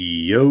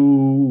Yo,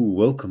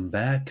 welcome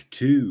back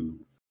to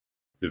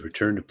the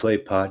Return to Play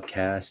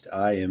podcast.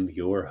 I am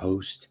your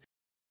host,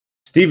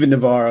 Stephen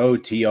Navarro,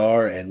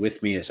 TR, and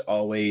with me as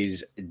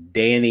always,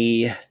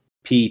 Danny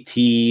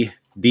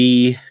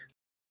PTD.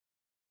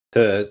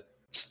 To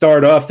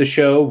start off the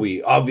show,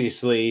 we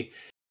obviously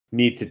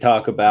need to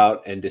talk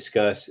about and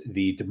discuss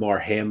the Damar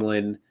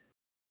Hamlin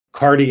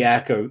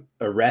cardiac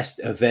arrest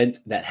event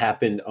that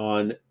happened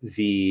on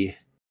the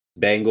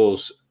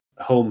Bengals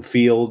home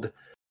field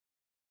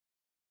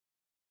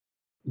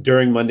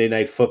during Monday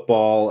Night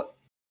Football.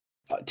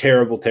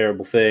 Terrible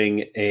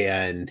thing.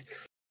 And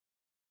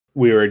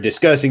we were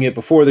discussing it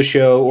before the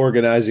show,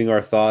 organizing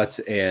our thoughts,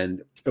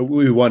 and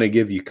we want to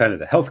give you kind of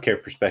the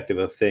healthcare perspective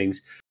of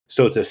things.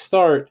 So to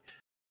start,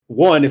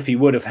 one, if he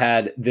would have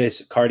had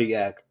this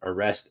cardiac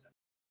arrest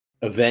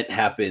event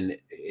happen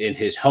in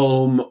his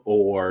home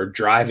or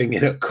driving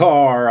in a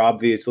car,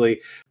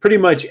 obviously, pretty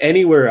much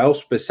anywhere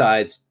else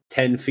besides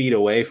 10 feet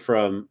away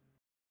from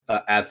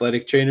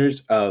athletic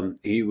trainers,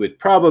 he would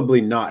probably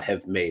not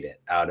have made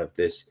it out of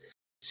this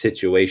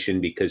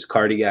situation, because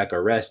cardiac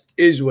arrest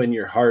is when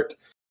your heart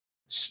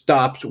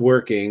stops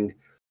working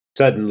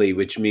suddenly,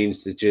 which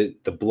means that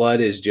the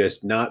blood is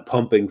just not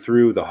pumping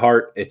through the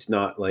heart. It's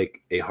not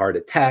like a heart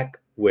attack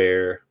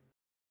where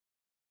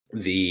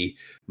the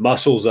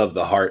muscles of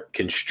the heart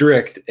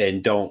constrict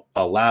and don't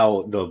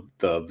allow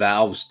the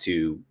valves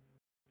to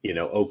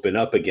open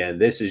up again.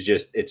 This is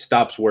just, it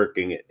stops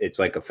working. It's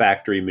like a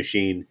factory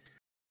machine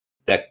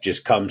that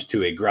just comes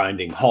to a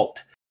grinding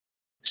halt.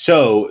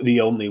 So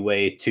the only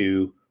way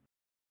to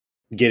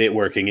get it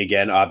working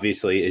again,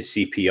 obviously, is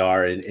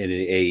CPR and an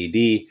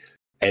AED.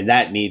 And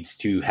that needs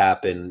to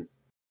happen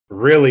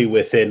really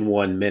within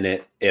 1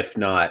 minute, if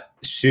not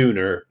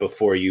sooner,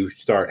 before you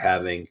start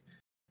having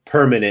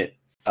permanent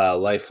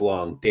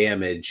lifelong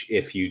damage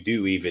if you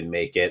do even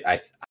make it.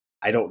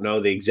 I don't know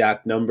the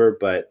exact number,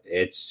 but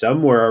it's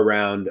somewhere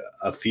around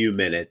a few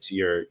minutes.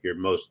 You're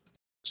most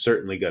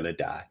certainly going to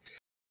die.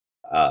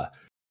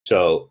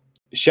 So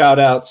shout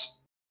outs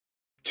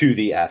to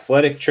the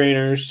athletic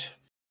trainers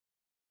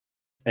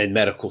and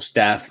medical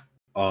staff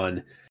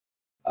on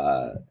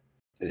the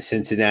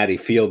Cincinnati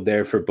field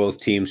there for both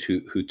teams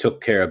who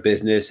took care of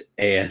business.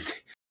 And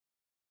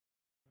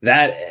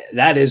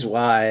that is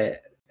why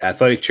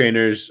athletic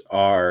trainers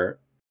are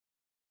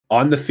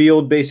on the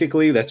field,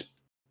 basically. That's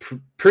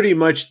pretty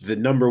much the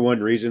number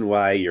one reason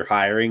why you're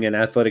hiring an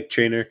athletic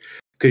trainer,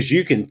 because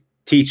you can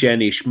teach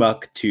any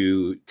schmuck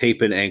to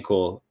tape an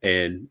ankle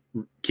and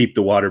keep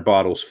the water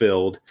bottles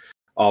filled,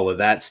 all of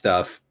that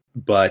stuff.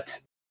 But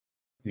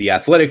the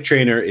athletic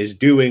trainer is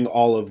doing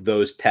all of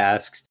those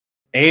tasks,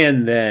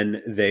 and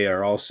then they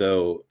are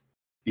also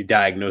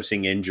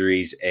diagnosing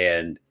injuries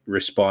and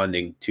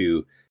responding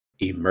to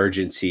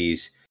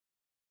emergencies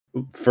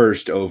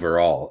first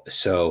overall.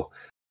 So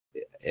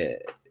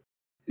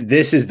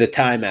this is the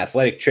time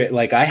athletic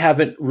I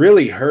haven't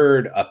really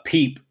heard a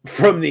peep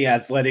from the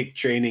athletic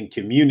training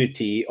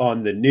community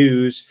on the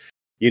news,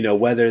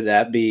 whether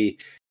that be,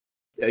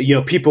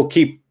 people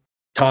keep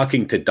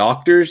talking to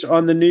doctors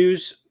on the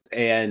news,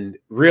 and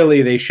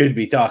really they should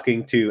be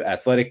talking to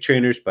athletic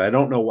trainers, but I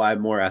don't know why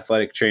more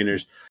athletic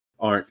trainers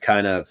aren't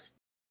kind of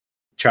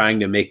trying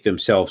to make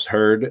themselves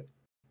heard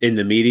in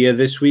the media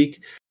this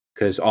week,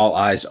 because all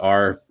eyes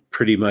are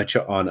pretty much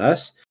on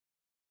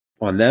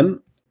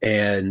them.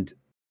 And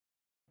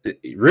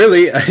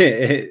really,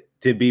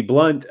 to be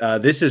blunt,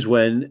 this is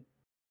when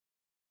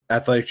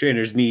athletic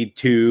trainers need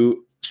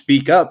to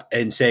speak up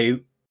and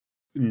say,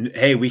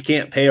 hey, we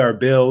can't pay our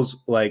bills.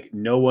 Like,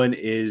 no one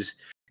is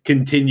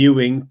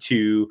continuing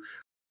to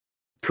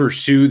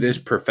pursue this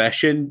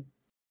profession.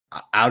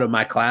 Out of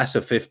my class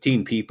of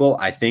 15 people,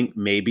 I think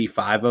maybe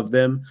 5 of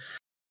them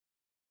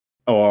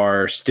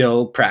are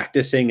still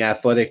practicing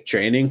athletic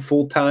training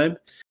full time.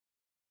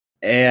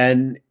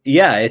 And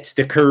yeah, it's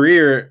the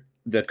career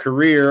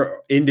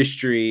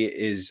industry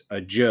is a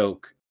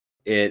joke.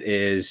 It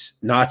is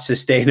not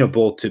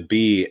sustainable to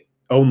be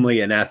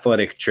only an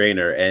athletic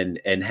trainer and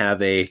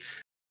have a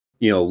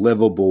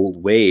livable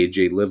wage,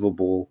 a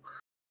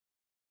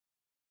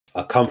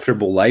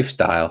comfortable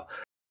lifestyle.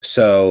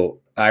 So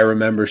I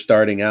remember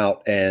starting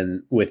out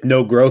and with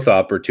no growth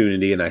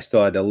opportunity, and I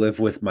still had to live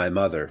with my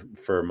mother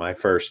for my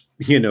first,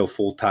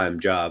 full-time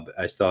job.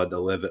 I still had to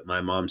live at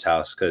my mom's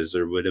house because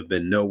there would have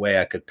been no way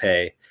I could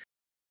pay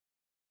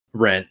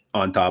rent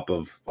on top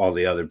of all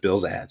the other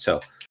bills I had. So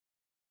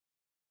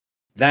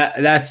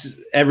that's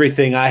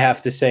everything I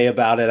have to say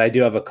about it. I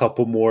do have a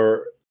couple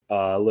more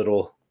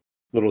little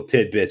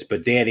tidbits,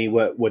 but Danny,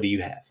 what do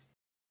you have?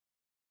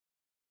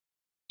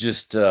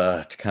 Just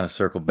to kind of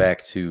circle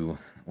back to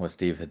what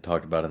Steve had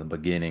talked about in the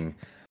beginning,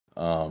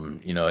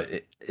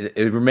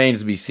 it remains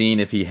to be seen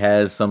if he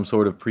has some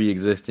sort of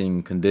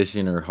pre-existing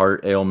condition or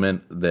heart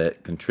ailment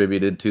that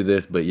contributed to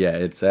this. But yeah,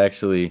 it's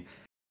actually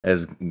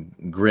as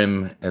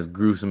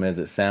gruesome as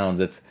it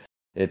sounds.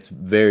 It's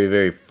very,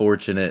 very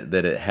fortunate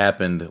that it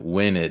happened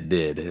when it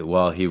did,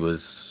 while he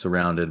was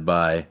surrounded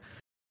by,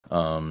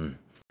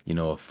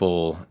 a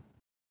full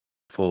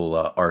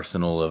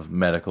arsenal of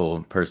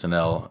medical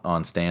personnel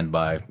on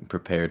standby,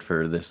 prepared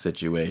for this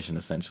situation,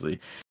 essentially.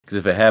 Because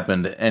if it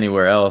happened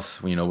anywhere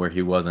else, where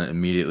he wasn't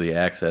immediately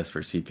accessed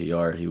for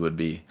CPR, he would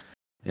be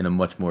in a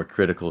much more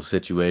critical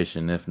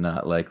situation, if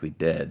not likely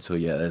dead. So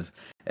yeah, as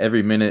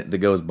every minute that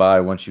goes by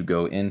once you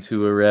go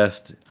into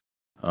arrest,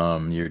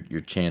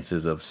 your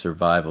chances of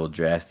survival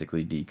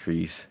drastically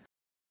decrease,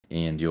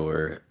 and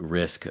your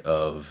risk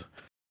of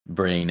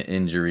brain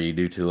injury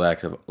due to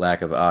lack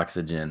of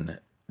oxygen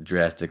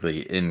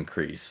drastically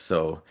increase.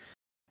 So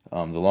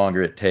the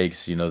longer it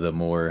takes, the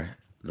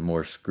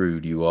more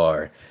screwed you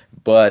are.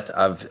 But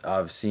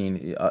I've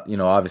seen,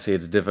 obviously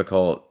it's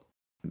difficult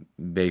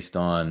based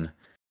on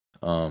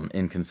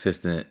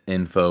inconsistent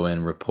info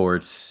and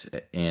reports,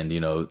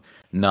 and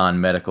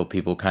non-medical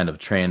people kind of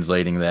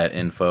translating that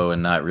info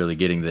and not really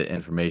getting the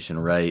information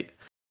right.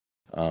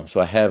 So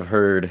I have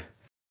heard,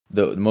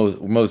 the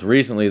most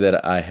recently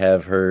that I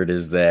have heard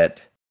is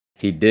that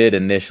he did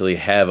initially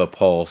have a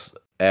pulse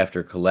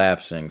after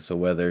collapsing. So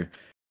whether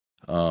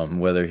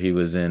he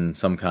was in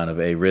some kind of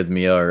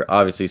arrhythmia or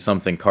obviously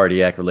something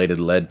cardiac related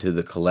led to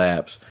the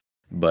collapse,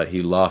 but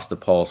he lost the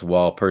pulse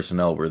while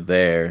personnel were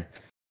there,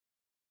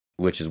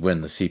 which is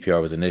when the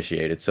CPR was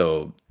initiated.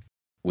 So,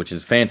 which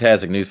is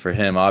fantastic news for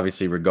him.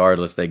 Obviously,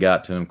 regardless, they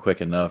got to him quick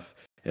enough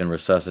and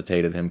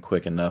resuscitated him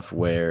quick enough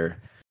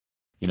where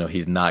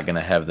he's not going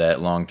to have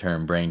that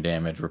long-term brain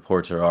damage.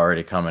 Reports are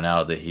already coming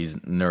out that he's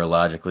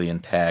neurologically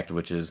intact,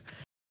 which is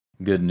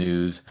good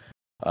news.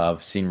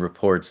 I've seen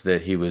reports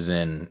that he was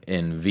in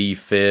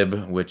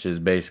VFib, which is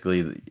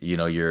basically,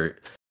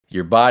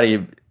 your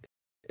body,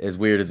 as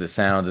weird as it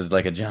sounds, is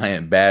like a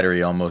giant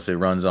battery almost. It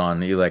runs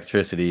on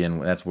electricity,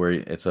 and that's where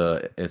it's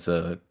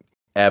a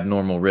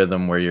abnormal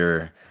rhythm where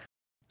your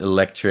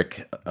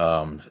electric,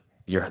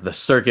 the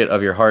circuit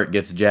of your heart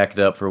gets jacked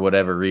up for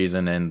whatever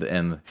reason,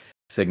 and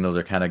signals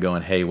are kind of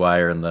going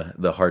haywire, and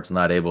the heart's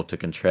not able to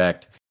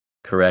contract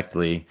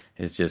correctly.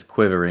 It's just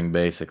quivering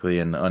basically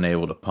and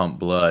unable to pump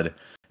blood.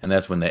 And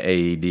that's when the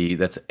AED,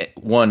 that's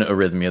one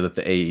arrhythmia that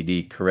the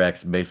AED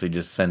corrects, basically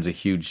just sends a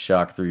huge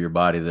shock through your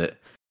body that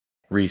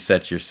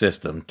resets your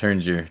system,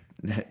 turns your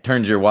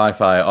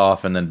Wi-Fi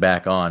off and then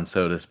back on,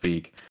 so to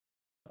speak.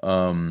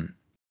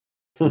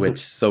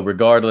 Which, so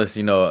regardless,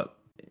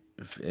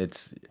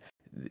 it's,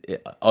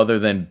 other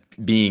than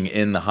being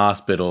in the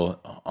hospital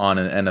on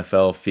an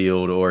NFL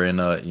field or in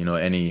a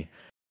any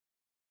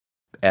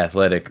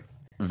athletic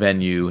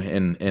venue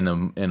in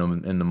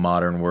the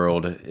modern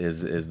world,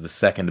 is the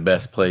second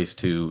best place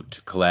to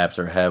collapse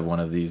or have one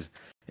of these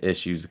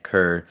issues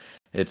occur.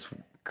 It's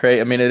crazy.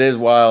 I mean, it is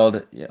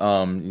wild.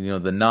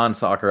 The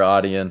non-soccer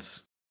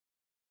audience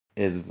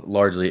is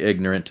largely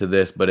ignorant to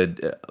this, but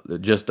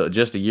just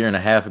a year and a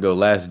half ago,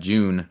 last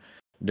June,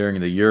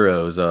 during the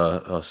Euros,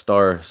 a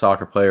star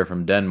soccer player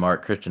from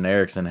Denmark, Christian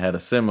Eriksen, had a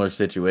similar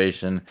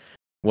situation.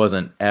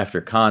 Wasn't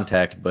after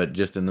contact, but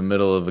just in the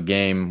middle of a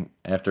game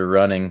after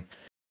running,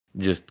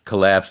 just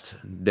collapsed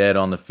dead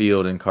on the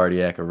field in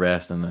cardiac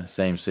arrest. In the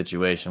same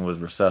situation, was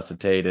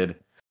resuscitated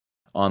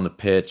on the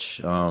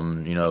pitch,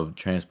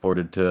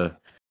 transported to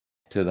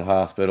the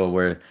hospital,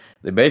 where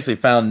they basically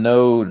found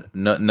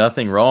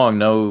nothing wrong,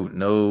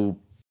 no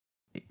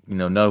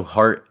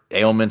heart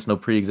ailments, no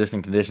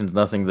pre-existing conditions,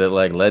 nothing that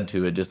led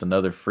to it, just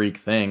another freak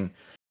thing.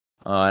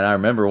 And I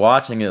remember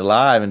watching it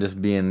live and just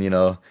being,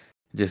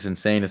 just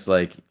insane. It's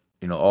like,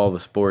 all the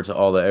sports,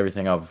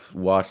 everything I've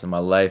watched in my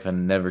life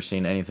and never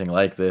seen anything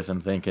like this,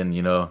 and thinking,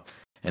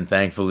 and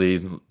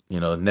thankfully,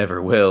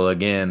 never will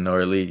again,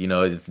 or at least,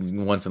 it's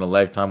once in a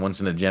lifetime, once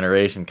in a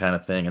generation kind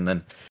of thing. And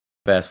then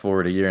fast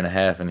forward a year and a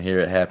half, and here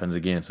it happens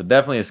again. So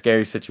definitely a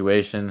scary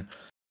situation.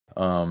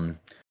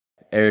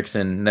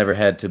 Eriksen never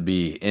had to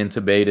be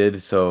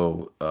intubated,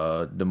 so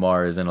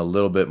Damar is in a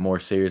little bit more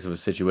serious of a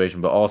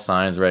situation, but all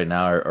signs right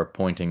now are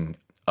pointing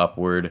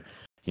upward.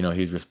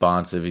 He's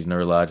responsive, he's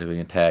neurologically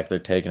intact. They're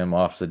taking him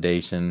off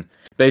sedation.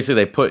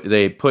 Basically,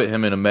 they put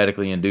him in a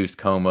medically induced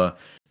coma,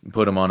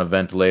 put him on a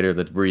ventilator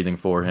that's breathing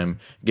for him,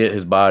 get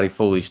his body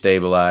fully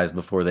stabilized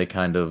before they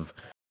kind of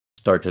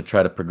start to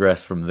try to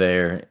progress from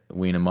there,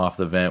 wean him off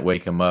the vent,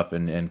 wake him up,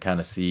 and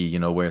kind of see,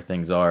 where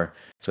things are.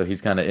 So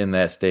he's kind of in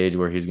that stage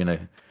where he's going to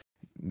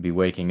be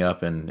waking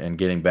up and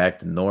getting back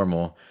to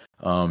normal.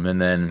 And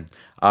then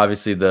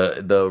obviously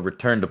the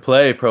return to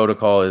play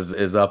protocol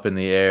is up in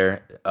the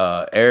air.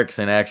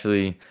 Eriksen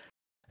actually,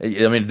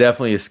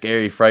 definitely a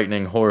scary,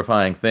 frightening,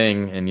 horrifying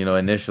thing. And,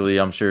 initially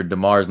I'm sure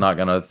Damar's not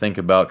going to think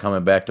about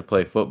coming back to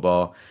play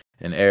football.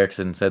 And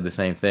Eriksen said the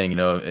same thing,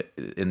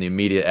 in the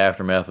immediate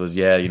aftermath was,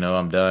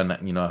 I'm done.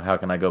 How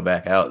can I go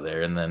back out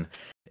there? And then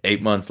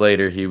 8 months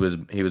later, he was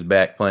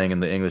back playing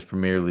in the English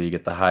Premier League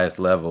at the highest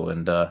level.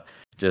 And,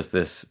 just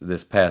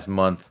this past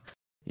month,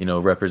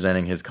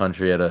 representing his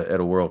country at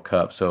a World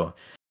Cup. So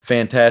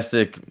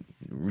fantastic,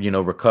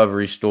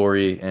 recovery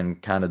story,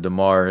 and kind of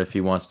Damar, if he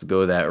wants to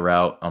go that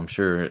route, I'm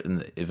sure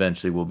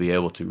eventually will be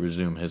able to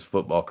resume his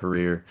football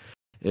career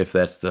if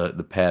that's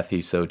the path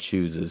he so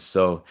chooses.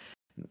 So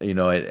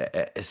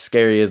as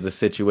scary as the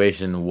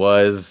situation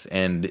was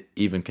and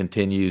even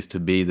continues to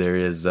be, there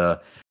is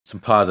some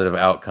positive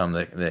outcome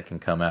that can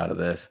come out of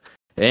this.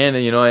 And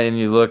and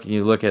you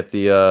look at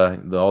the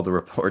all the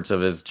reports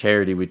of his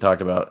charity we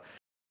talked about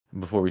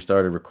before we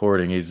started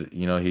recording. He's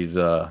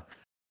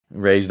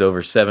raised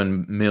over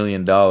 $7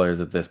 million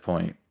at this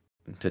point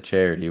to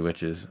charity,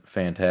 which is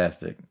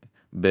fantastic.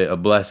 A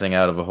blessing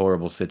out of a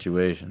horrible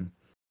situation.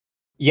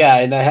 Yeah,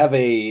 and I have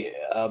a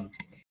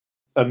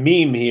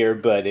meme here,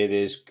 but it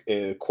is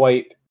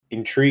quite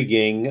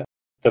intriguing.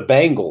 The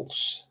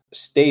Bengals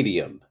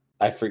Stadium.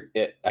 I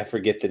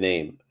forget the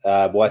name.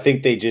 Well, I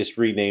think they just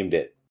renamed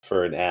it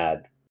for an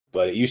ad,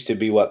 but it used to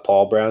be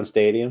Paul Brown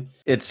Stadium.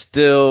 It's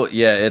still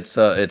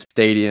it's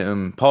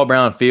Stadium Paul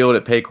Brown Field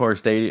at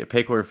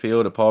Paycor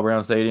Field at Paul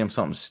Brown Stadium,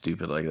 something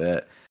stupid like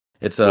that.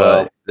 It's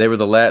they were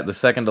the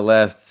second to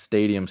last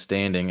stadium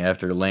standing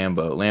after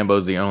Lambeau.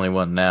 Lambeau's the only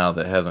one now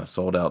that hasn't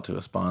sold out to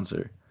a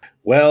sponsor.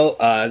 Well,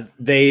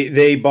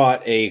 they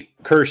bought a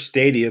cursed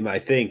stadium, I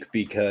think,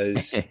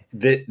 because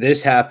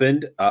this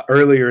happened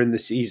earlier in the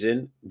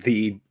season.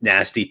 The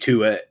nasty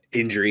Tua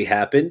injury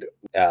happened.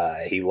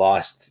 He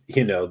lost,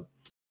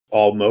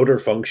 all motor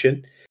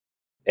function,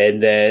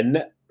 and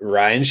then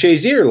Ryan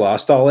Shazier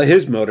lost all of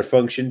his motor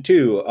function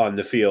too on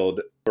the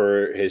field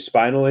for his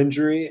spinal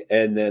injury,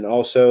 and then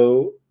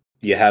also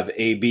you have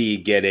AB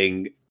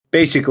getting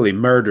basically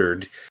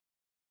murdered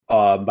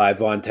by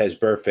Vontaze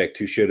Burfict,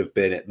 who should have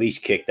been at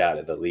least kicked out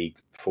of the league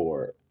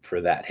for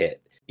that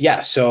hit.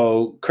 Yeah,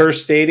 so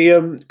cursed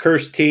stadium,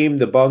 cursed team,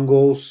 the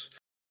Bungles.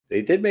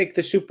 They did make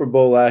the Super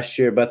Bowl last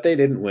year, but they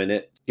didn't win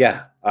it.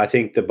 Yeah, I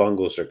think the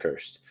Bungles are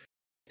cursed.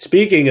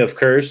 Speaking of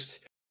cursed,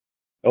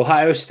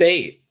 Ohio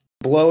State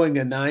blowing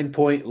a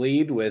 9-point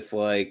lead with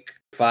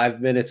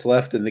 5 minutes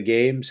left in the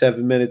game,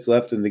 7 minutes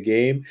left in the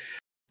game,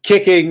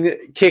 kicking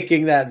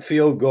that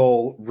field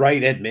goal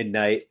right at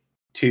midnight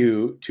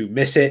to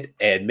miss it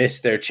and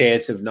miss their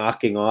chance of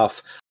knocking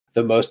off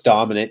the most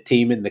dominant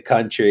team in the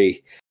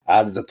country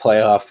out of the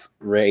playoff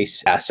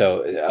race. Yeah,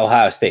 so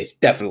Ohio State's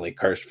definitely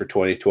cursed for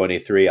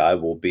 2023. I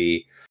will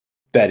be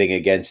betting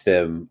against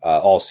them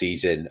all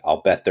season.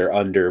 I'll bet their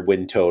under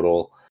win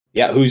total.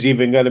 Yeah, who's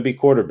even going to be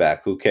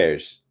quarterback? Who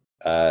cares?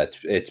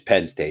 It's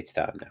Penn State's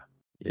time now.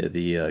 Yeah,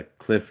 the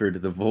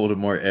Clifford, the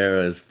Voldemort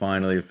era is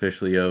finally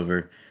officially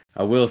over.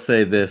 I will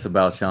say this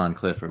about Sean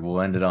Clifford.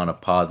 We'll end it on a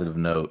positive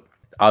note.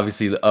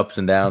 Obviously, the ups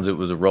and downs, it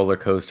was a roller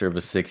coaster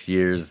of 6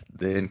 years.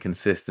 The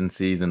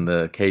inconsistencies and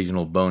the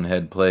occasional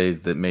bonehead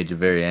plays that made you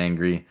very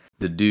angry.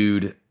 The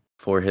dude,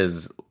 for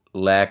his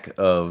lack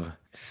of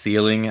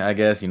ceiling, I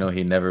guess, he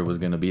never was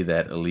going to be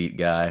that elite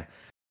guy.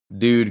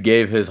 Dude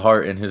gave his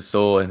heart and his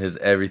soul and his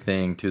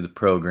everything to the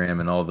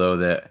program, and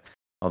although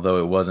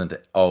it wasn't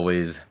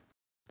always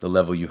the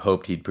level you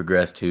hoped he'd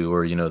progress to,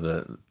 or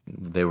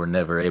they were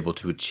never able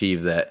to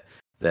achieve that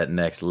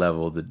next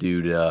level, the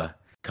dude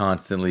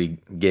constantly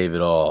gave it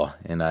all,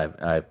 and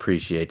I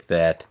appreciate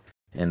that,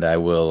 and I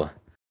will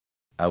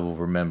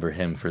remember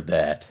him for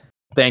that.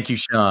 Thank you,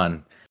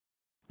 Sean.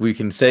 We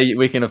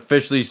can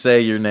officially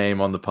say your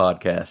name on the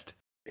podcast.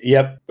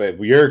 Yep, but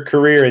your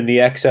career in the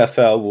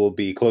XFL will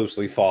be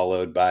closely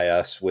followed by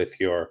us with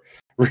your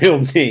real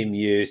name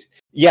used.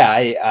 Yeah,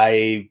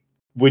 I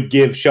would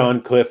give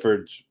Sean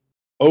Clifford's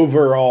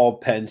overall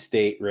Penn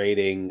State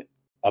rating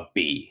a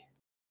B.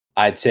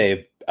 I'd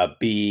say a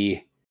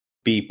B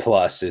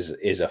plus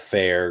is a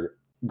fair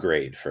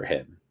grade for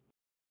him.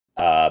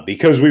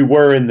 Because we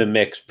were in the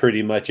mix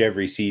pretty much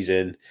every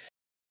season,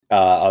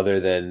 other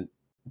than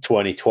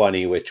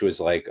 2020, which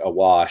was like a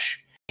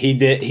wash. He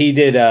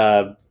did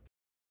a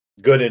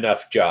good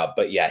enough job,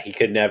 but yeah, he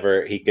could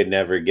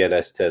never get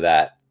us to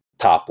that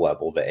top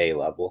level, the A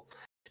level.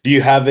 Do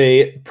you have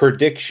a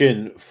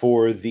prediction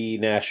for the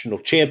national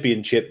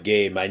championship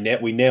game?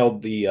 We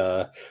nailed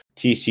the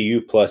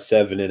TCU plus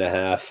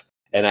 7.5,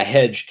 and I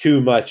hedged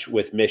too much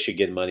with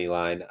Michigan money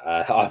line.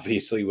 I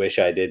obviously wish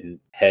I didn't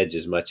hedge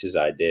as much as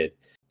I did.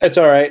 That's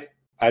all right.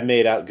 I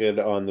made out good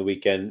on the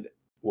weekend.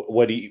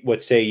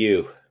 What say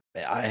you?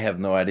 I have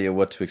no idea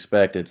what to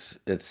expect.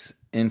 It's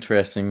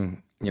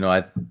interesting.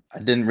 I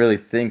didn't really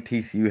think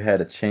TCU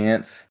had a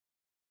chance.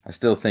 I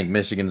still think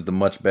Michigan's the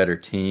much better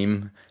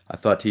team. I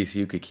thought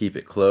TCU could keep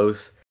it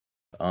close.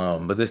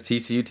 But this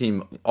TCU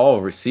team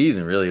all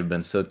season really have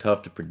been so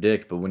tough to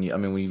predict. But when you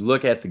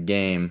look at the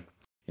game,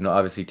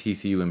 obviously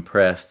TCU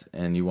impressed,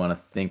 and you want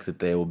to think that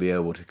they will be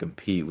able to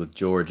compete with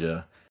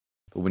Georgia.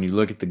 But when you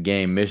look at the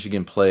game,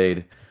 Michigan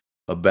played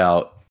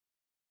about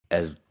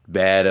as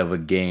bad of a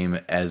game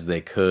as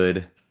they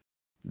could.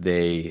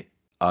 They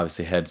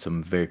obviously had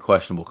some very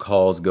questionable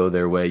calls go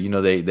their way.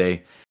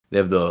 They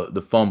have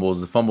the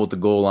fumbles, the fumble at the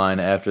goal line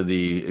after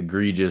the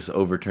egregious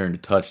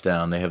overturned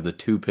touchdown. They have the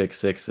 2 pick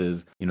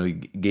sixes.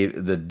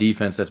 Gave the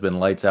defense that's been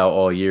lights out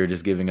all year,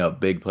 just giving up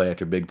big play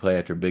after big play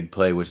after big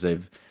play, which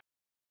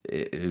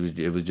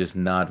it was just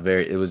not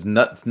very. It was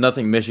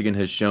nothing Michigan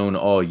has shown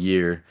all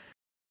year.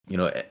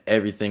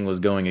 Everything was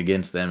going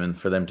against them, and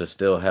for them to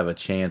still have a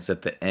chance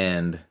at the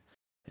end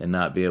and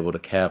not be able to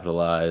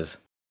capitalize,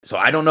 So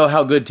I don't know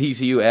how good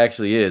TCU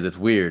actually is. It's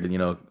weird.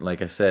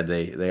 Like I said,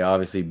 they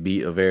obviously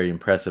beat a very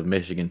impressive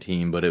Michigan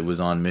team, but it was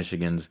on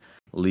Michigan's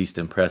least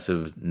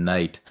impressive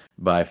night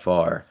by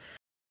far.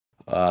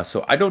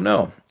 So I don't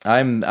know.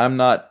 I'm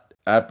not.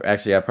 I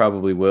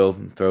probably will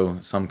throw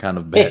some kind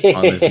of bet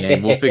on this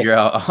game. We'll figure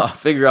out. I'll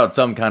figure out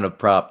some kind of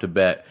prop to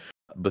bet.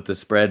 But the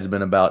spread's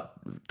been about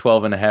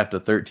 12.5 to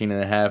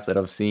 13.5 that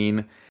I've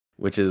seen,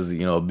 which is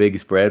a big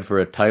spread for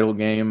a title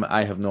game.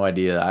 I have no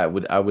idea.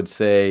 I would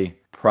say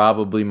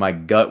probably my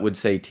gut would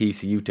say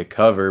TCU to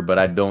cover, but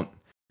I don't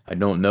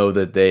know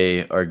that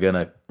they are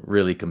gonna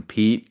really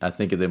compete. I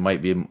think they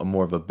might be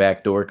more of a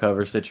backdoor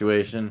cover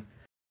situation.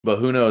 But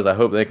who knows? I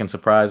hope they can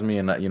surprise me,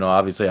 and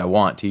obviously I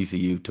want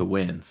TCU to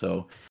win.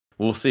 So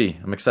we'll see.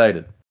 I'm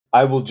excited.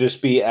 I will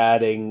just be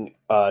adding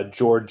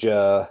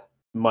Georgia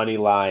money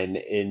line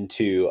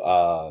into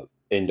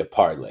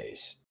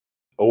parlays.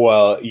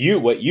 Well,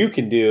 what you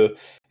can do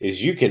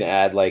is you can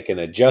add like an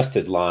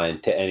adjusted line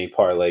to any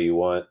parlay you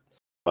want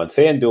on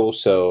FanDuel.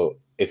 So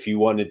if you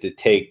wanted to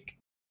take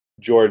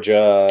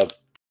Georgia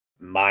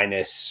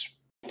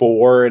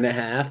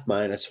 -4.5,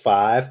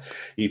 -5,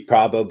 you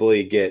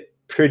probably get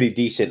pretty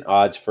decent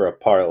odds for a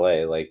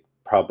parlay, like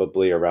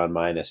probably around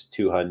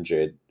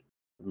 -200,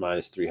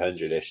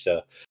 -300-ish.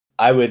 So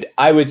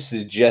I would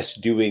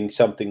suggest doing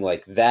something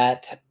like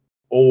that,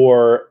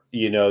 or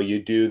you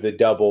do the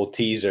double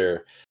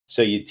teaser.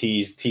 So you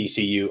tease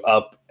TCU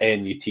up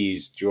and you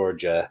tease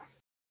Georgia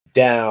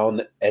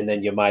down, and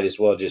then you might as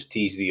well just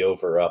tease the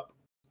over up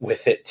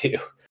with it too.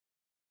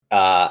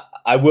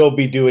 I will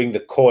be doing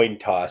the coin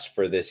toss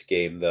for this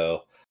game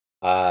though.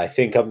 I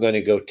think I'm going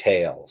to go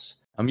tails.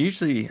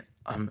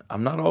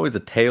 I'm not always a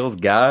tails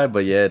guy,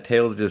 but yeah,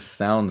 tails just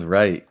sounds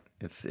right.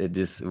 It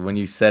just when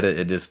you said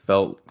it just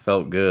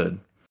felt good.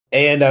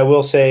 And I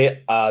will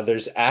say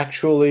there's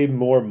actually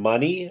more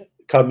money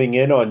coming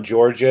in on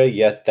Georgia,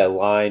 yet the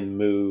line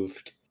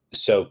moved.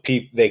 So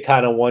they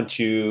kind of want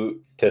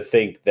you to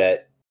think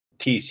that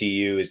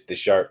TCU is the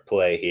sharp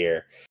play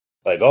here.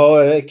 Like, oh,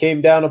 it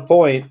came down a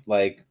point.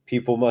 Like,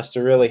 people must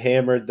have really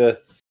hammered the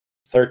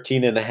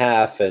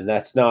 13.5, and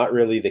that's not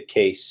really the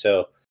case.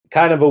 So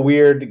kind of a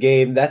weird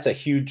game. That's a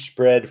huge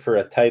spread for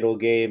a title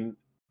game.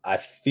 I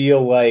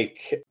feel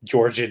like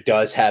Georgia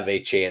does have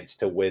a chance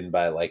to win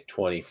by like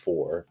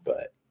 24,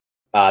 but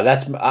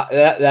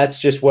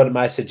that's just what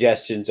my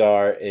suggestions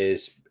are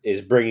is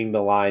bringing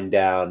the line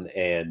down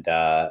and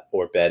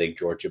or betting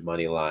Georgia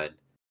money line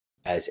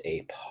as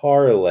a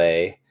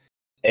parlay.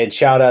 And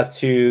shout out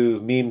to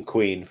Meme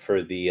Queen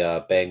for the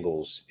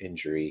Bengals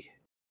injury.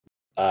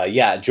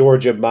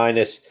 Georgia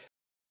minus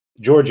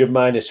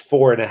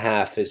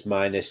 4.5 is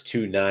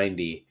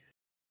 -290.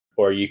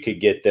 Or you could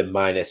get them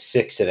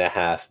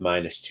 -6.5,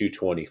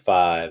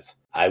 -225.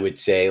 I would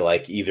say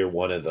like either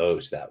one of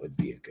those, that would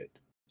be a good.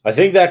 I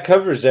think that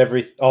covers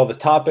all the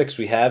topics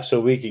we have, so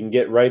we can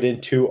get right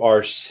into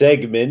our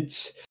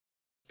segments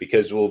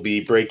because we'll be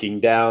breaking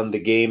down the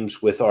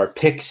games with our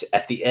picks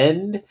at the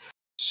end.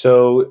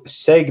 So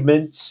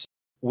segments,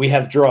 we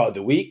have draw of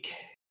the week.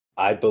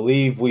 I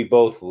believe we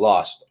both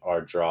lost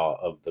our draw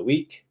of the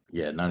week.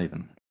 Yeah, not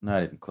even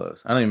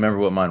close. I don't even remember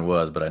what mine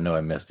was, but I know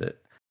I missed it.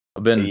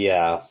 I've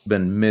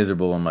been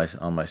miserable on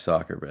my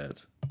soccer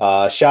bets.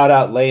 Shout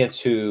out Lance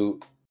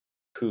who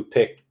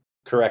picked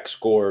correct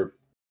score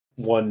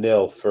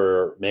 1-0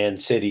 for Man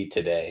City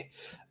today.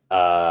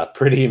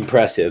 Pretty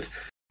impressive.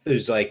 It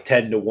was like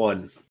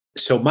 10-1.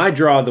 So my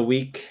draw of the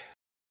week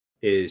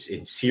is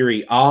in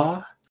Serie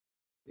A.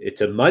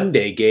 It's a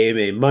Monday game,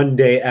 a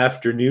Monday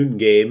afternoon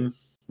game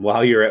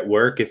while you're at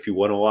work if you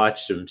want to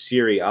watch some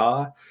Serie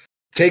A.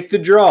 Take the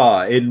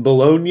draw in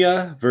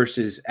Bologna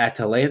versus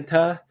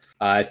Atalanta.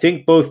 I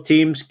think both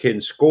teams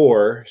can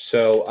score,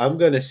 so I'm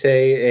going to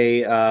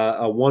say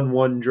a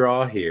 1-1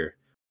 draw here,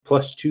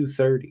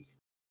 +230.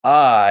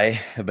 I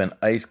have been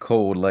ice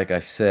cold, like I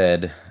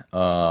said.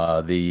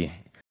 The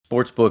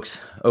sports books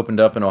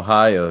opened up in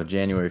Ohio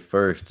January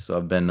 1st, so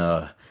I've been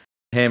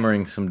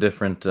hammering some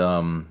different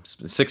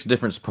 6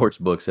 different sports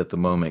books at the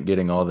moment,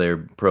 getting all their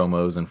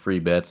promos and free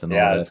bets and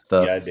all that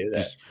stuff. Yeah, I do that.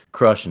 Just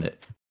crushing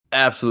it.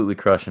 Absolutely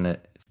crushing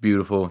it. It's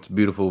beautiful. It's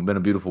beautiful. Been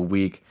a beautiful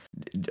week.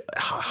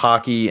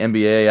 Hockey,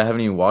 NBA. I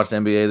haven't even watched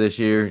NBA this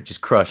year.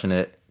 Just crushing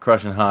it.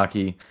 Crushing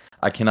hockey.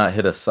 I cannot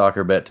hit a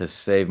soccer bet to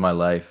save my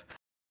life.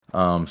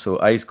 So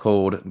ice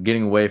cold.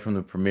 Getting away from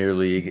the Premier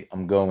League.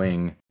 I'm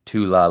going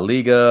to La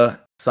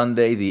Liga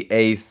Sunday the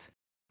 8th.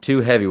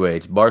 2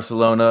 heavyweights,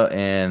 Barcelona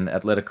and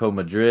Atletico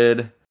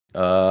Madrid.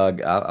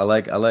 I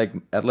like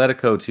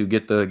Atletico to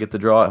get the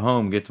draw at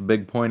home, get the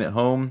big point at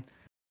home.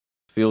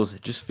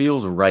 Just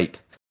feels right.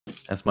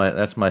 That's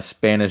my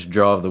Spanish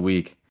draw of the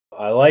week.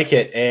 I like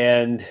it.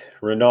 And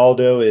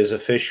Ronaldo is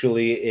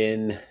officially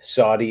in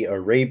Saudi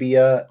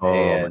Arabia.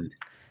 And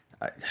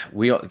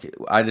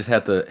I just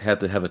had to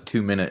have a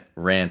 2-minute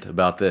rant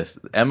about this.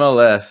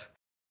 MLS.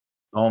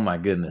 Oh my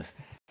goodness.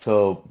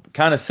 So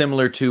kind of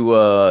similar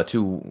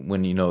to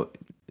when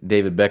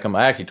David Beckham.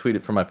 I actually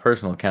tweeted from my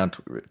personal account,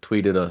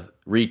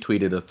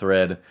 retweeted a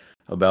thread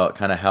about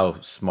kind of how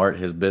smart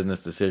his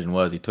business decision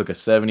was. He took a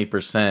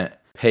 70%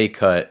 pay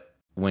cut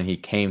when he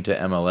came to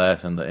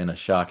MLS in a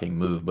shocking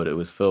move, but it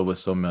was filled with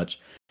so much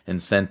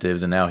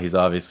incentives, and now he's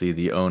obviously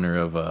the owner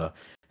of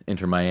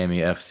Inter Miami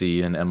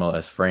FC, an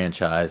MLS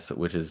franchise,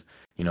 which is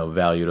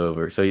valued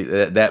over. So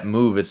that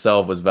move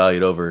itself was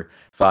valued over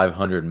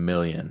 500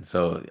 million.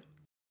 So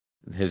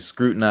his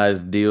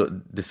scrutinized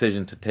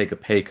decision to take a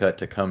pay cut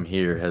to come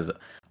here has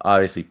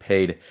obviously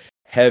paid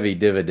heavy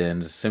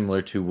dividends,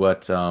 similar to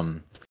what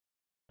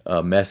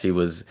Messi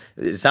was.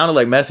 It sounded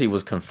like Messi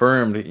was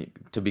confirmed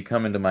to be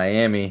coming to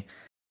Miami.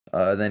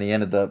 Then he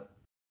ended up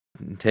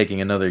taking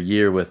another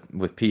year with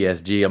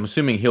PSG. I'm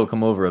assuming he'll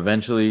come over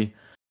eventually.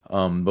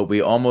 But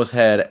we almost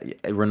had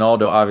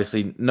Ronaldo.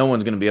 Obviously, no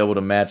one's going to be able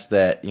to match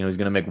that. He's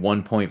going to make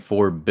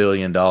 $1.4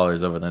 billion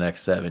over the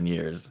next 7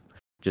 years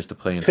just to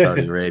play in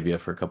Saudi Arabia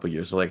for a couple of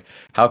years. So, like,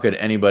 how could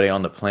anybody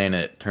on the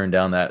planet turn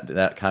down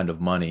that kind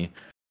of money?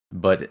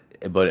 But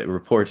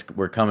reports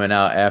were coming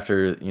out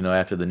after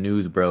the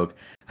news broke.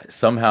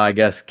 Somehow, I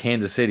guess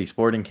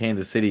Sporting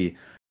Kansas City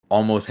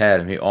almost had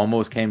him. He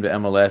almost came to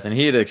MLS, and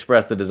he had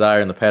expressed the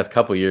desire in the past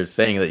couple of years,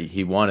 saying that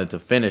he wanted to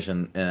finish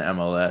in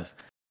MLS.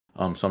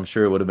 So I'm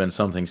sure it would have been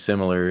something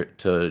similar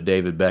to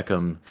David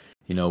Beckham,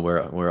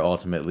 where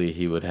ultimately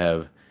he would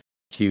have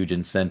huge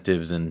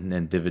incentives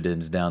and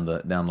dividends down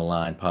the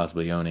line,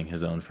 possibly owning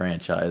his own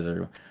franchise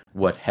or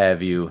what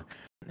have you.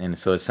 And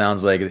so it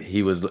sounds like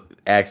he was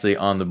actually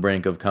on the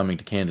brink of coming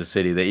to Kansas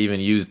City. They even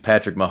used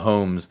Patrick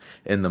Mahomes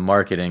in the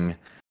marketing,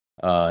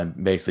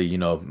 basically,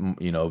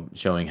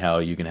 showing how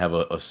you can have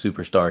a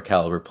superstar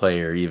caliber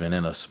player even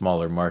in a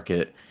smaller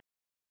market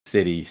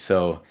city.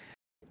 So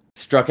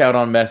struck out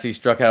on Messi,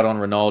 struck out on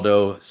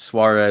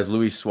Ronaldo.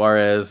 Luis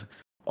Suarez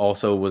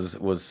also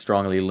was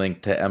strongly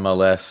linked to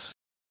MLS.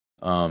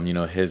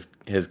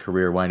 His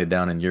career winded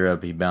down in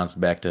Europe. He bounced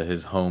back to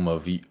his home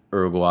of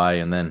Uruguay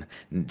and then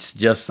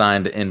just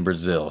signed in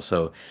Brazil.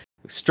 So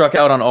struck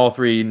out on all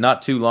three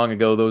not too long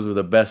ago. Those were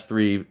the best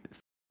three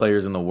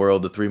players in the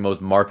world, the three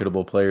most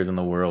marketable players in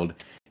the world.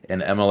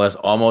 And MLS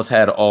almost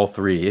had all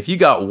three. If you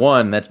got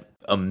one, that's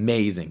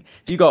amazing.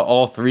 If you got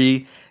all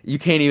three, I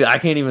can't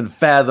even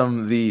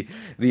fathom the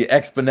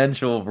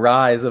exponential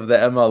rise of the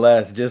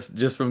MLS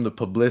just from the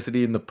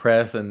publicity in the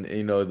press and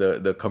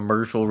the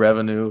commercial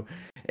revenue.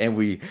 And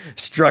we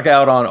struck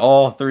out on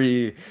all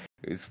three.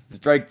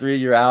 Strike three,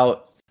 you're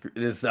out.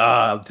 Just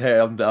I'm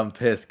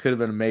pissed. Could have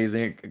been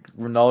amazing.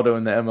 Ronaldo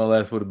in the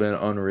MLS would have been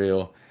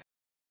unreal.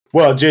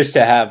 Well, just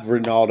to have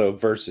Ronaldo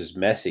versus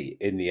Messi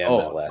in the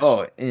MLS.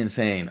 Oh,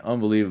 insane.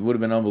 Unbelievable. Would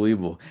have been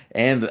unbelievable.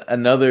 And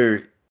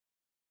another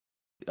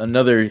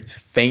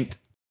faint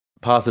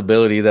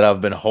possibility that I've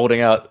been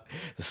holding out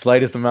the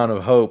slightest amount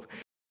of hope,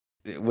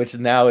 which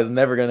now is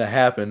never going to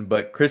happen,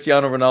 but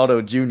Cristiano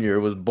Ronaldo Jr.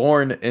 was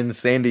born in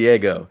San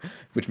Diego,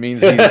 which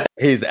means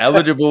he's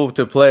eligible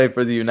to play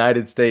for the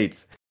United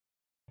States.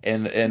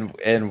 And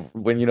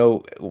when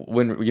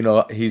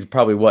he's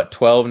probably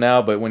 12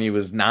 now, but when he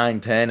was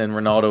 9, 10 and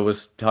Ronaldo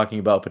was talking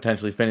about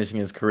potentially finishing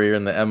his career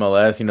in the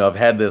MLS, I've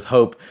had this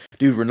hope,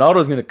 dude,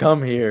 Ronaldo's going to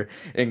come here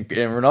and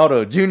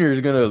Ronaldo Jr.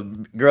 is going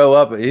to grow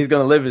up. He's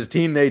going to live his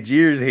teenage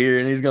years here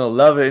and he's going to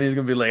love it. And he's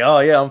going to be like, oh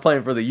yeah, I'm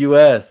playing for the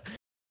US.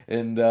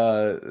 And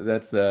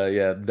that's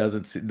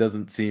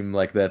doesn't seem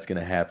like that's going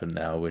to happen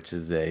now, which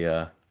is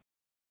a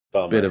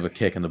bit of a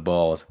kick in the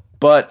balls.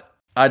 But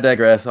I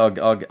digress.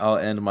 I'll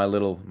end my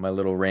little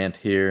rant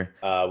here.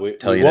 We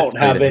won't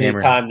have any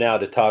time now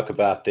to talk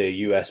about the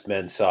U.S.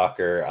 men's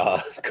soccer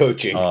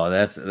coaching. Oh,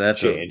 that's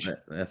change.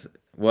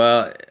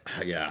 Well,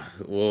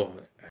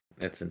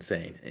 that's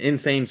insane.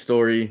 Insane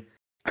story.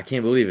 I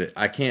can't believe it.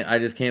 I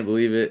just can't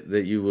believe it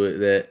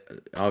that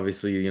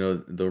obviously,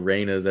 the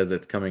Reynas as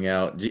it's coming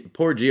out.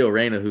 Poor Gio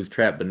Reyna, who's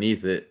trapped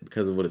beneath it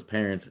because of what his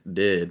parents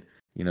did.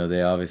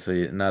 They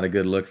obviously not a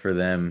good look for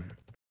them.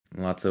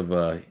 Lots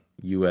of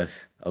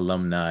U.S.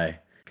 alumni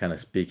kind of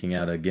speaking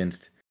out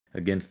against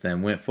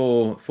them. Went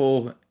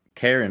full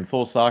Karen,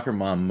 full soccer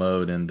mom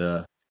mode, and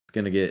it's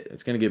gonna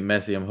get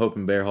messy. I'm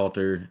hoping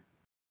Berhalter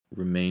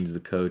remains the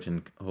coach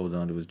and holds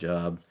on to his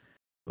job,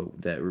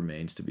 but that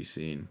remains to be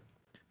seen.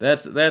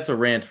 That's a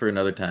rant for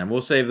another time.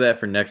 We'll save that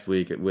for next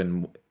week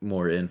when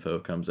more info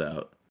comes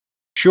out.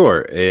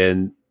 Sure,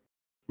 and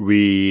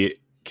we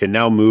can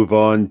now move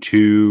on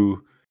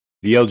to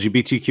the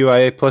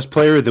LGBTQIA plus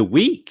player of the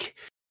week,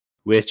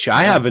 which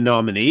I have a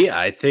nominee.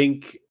 I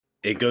think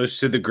it goes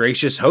to the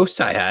gracious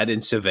host I had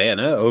in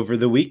Savannah over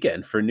the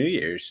weekend for New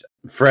Year's.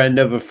 Friend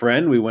of a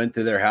friend, we went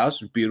to their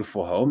house,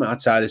 beautiful home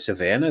outside of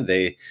Savannah.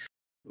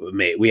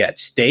 We had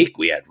steak,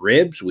 we had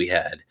ribs, we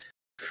had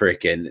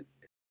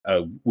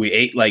we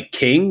ate like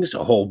kings,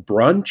 a whole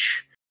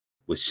brunch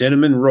with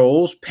cinnamon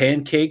rolls,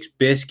 pancakes,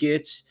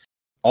 biscuits,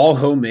 all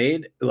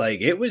homemade. Like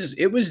it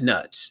was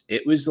nuts.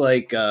 It was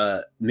like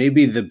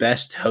maybe the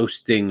best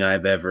hosting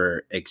I've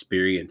ever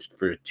experienced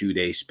for a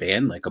 2-day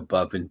span, like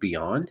above and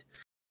beyond.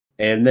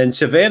 And then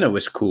Savannah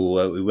was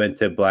cool. We went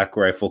to Black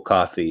Rifle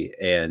Coffee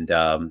and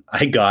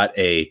I got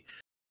a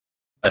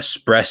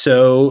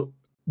espresso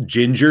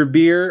ginger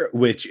beer,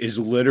 which is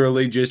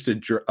literally just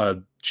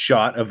a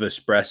shot of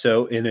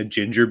espresso in a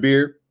ginger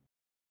beer.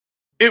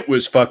 It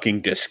was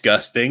fucking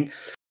disgusting.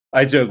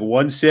 I took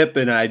one sip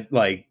and I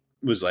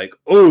was like,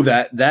 oh,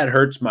 that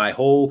hurts my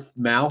whole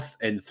mouth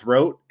and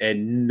throat,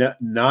 and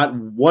not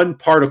one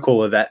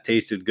particle of that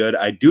tasted good.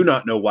 I do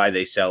not know why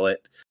they sell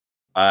it.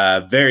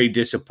 Very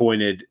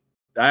disappointed.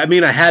 I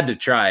mean, I had to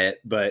try it,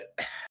 but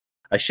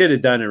I should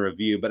have done a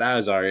review, but I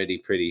was already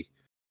pretty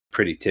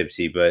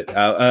tipsy. But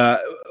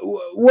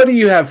what do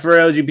you have for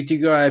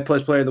LGBTQI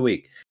plus player of the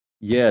week?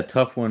 Yeah,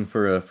 tough one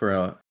for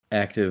a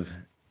active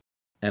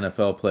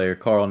NFL player.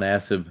 Carl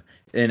Nassib,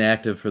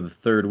 inactive for the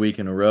third week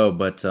in a row,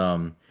 but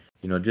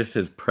just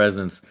his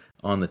presence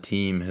on the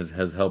team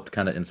has helped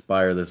kind of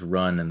inspire this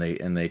run, and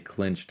they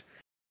clinched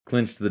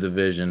the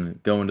division,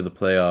 go into the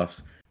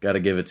playoffs. Got to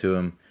give it to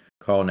him.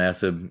 Carl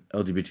Nassib,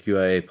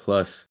 LGBTQIA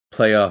plus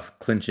playoff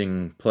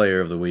clinching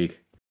player of the week.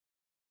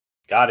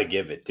 Got to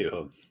give it to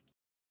him.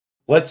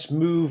 Let's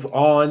move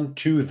on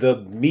to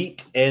the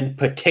meat and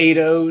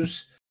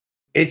potatoes.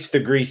 It's the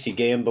greasy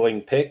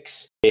gambling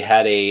picks. They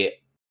had a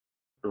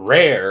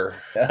rare,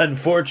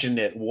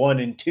 unfortunate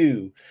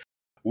 1-2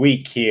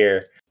 week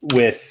here,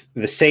 with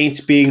the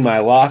Saints being my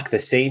lock. The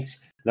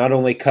Saints not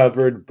only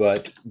covered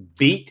but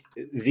beat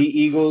the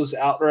Eagles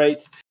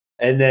outright,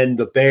 and then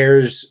the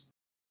Bears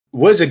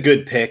was a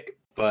good pick,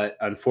 but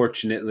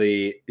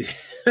unfortunately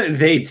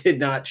they did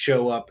not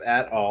show up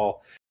at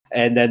all.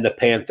 And then the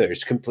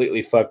Panthers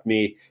completely fucked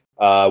me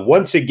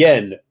once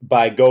again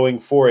by going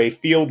for a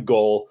field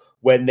goal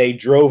when they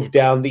drove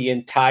down the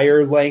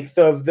entire length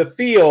of the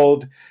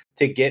field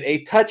to get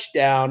a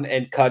touchdown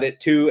and cut it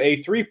to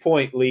a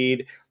 3-point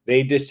lead.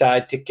 They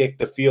decide to kick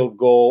the field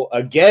goal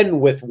again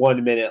with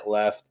 1 minute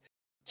left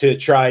to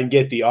try and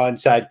get the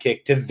onside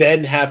kick, to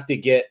then have to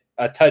get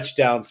a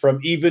touchdown from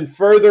even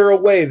further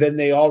away than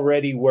they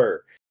already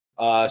were.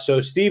 So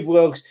Steve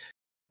Wilkes,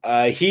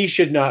 he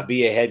should not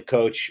be a head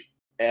coach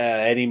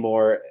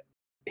anymore.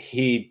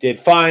 He did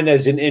fine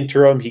as an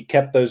interim. He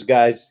kept those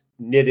guys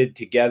knitted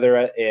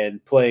together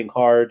and playing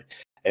hard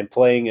and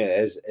playing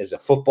as a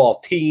football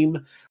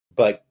team.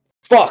 But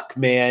fuck,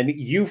 man,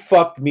 you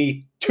fucked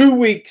me 2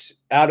 weeks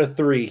out of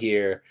 3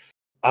 here.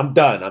 I'm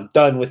done. I'm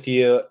done with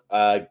you.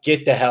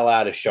 Get the hell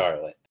out of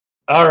Charlotte.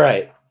 All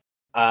right.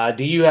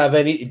 Do you have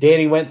any?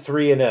 Danny went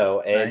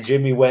 3-0, and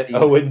Jimmy went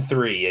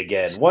 0-3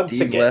 again.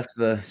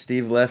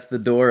 Steve left the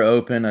door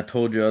open. I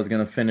told you I was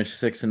going to finish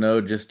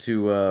 6-0 just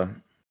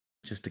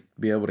to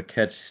be able to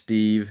catch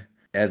Steve.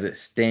 As it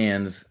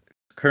stands,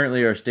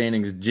 currently our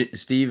standings.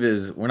 Steve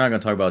is. We're not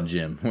going to talk about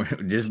Jim. We're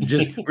just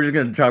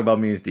going to talk about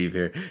me and Steve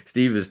here.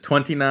 Steve is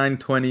 29,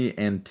 20,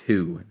 and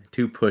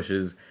 2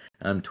 pushes.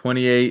 I'm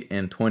 28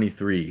 and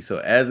 23. So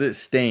as it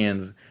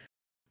stands,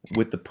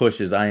 with the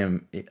pushes, I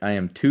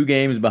am 2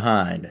 games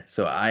behind.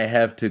 So I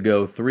have to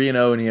go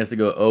 3-0, and he has to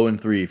go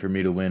 0-3 for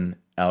me to win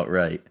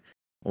outright.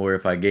 Or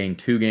if I gain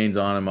 2 games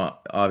on him,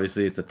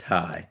 obviously it's a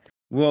tie.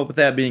 Well, with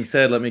that being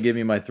said, let me give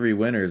you my 3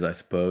 winners, I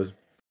suppose.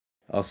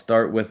 I'll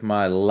start with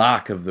my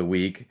lock of the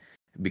week,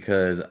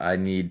 because I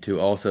need to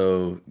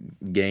also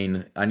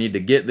I need to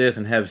get this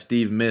and have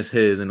Steve miss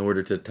his in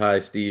order to tie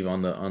Steve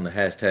on the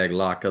hashtag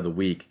lock of the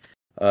week.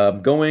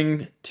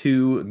 Going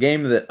to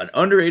an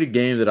underrated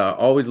game that I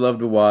always love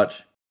to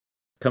watch,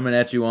 coming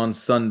at you on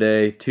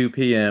Sunday, 2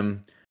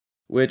 p.m.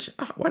 Which,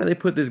 why do they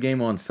put this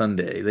game on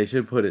Sunday? They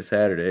should put it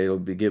Saturday. It'll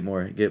get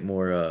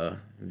more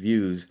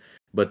views.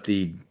 But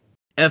the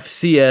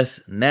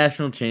FCS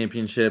National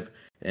Championship,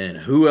 and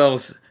who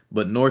else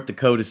but North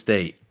Dakota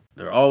State?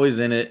 They're always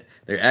in it.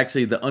 They're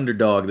actually the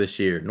underdog this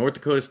year. North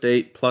Dakota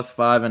State plus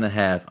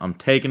 5.5. I'm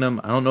taking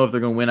them. I don't know if they're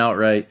going to win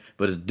outright,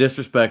 but it's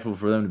disrespectful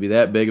for them to be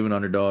that big of an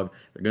underdog.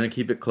 They're going to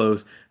keep it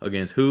close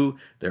against who?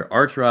 Their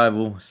arch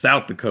rival,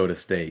 South Dakota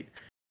State.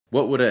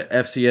 What would a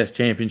FCS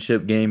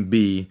championship game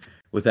be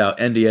without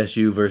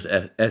NDSU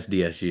versus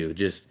SDSU?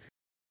 Just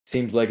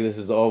seems like this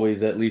is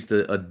always at least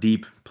a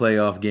deep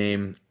playoff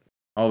game.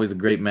 Always a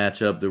great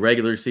matchup. The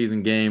regular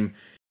season game,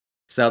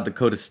 South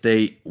Dakota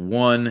State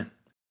won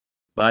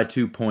by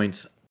 2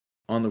 points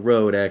on the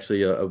road,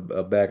 actually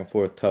a back and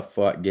forth tough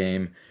fought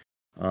game.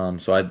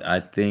 So I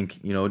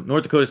think,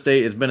 North Dakota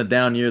State, it's been a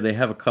down year. They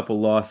have a couple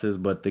losses,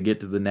 but they get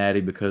to the Natty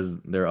because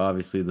they're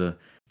obviously the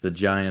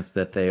giants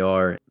that they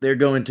are. They're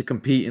going to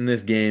compete in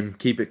this game,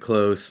 keep it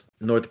close.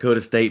 North Dakota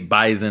State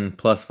Bison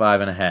plus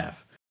 5.5.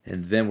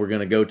 And then we're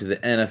going to go to the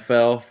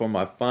NFL for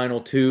my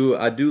final 2.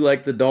 I do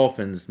like the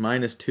Dolphins,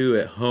 -2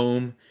 at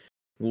home.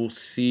 We'll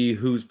see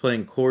who's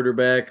playing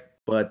quarterback,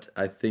 but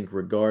I think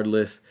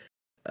regardless,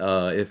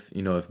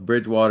 if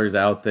Bridgewater's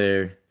out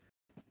there,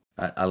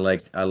 I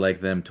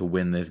like them to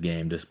win this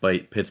game,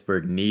 despite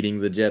Pittsburgh needing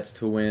the Jets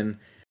to win.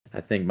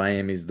 I think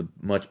Miami's the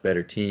much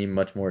better team,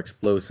 much more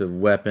explosive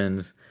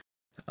weapons,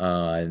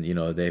 and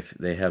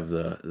they have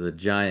the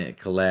giant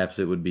collapse.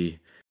 It would be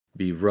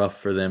rough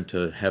for them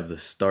to have the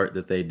start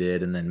that they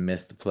did and then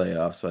miss the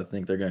playoffs. So I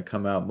think they're going to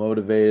come out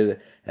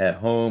motivated at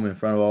home in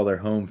front of all their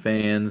home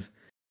fans,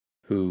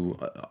 who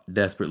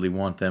desperately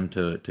want them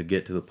to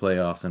get to the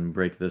playoffs and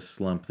break this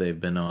slump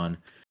they've been on.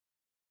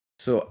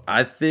 So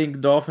I think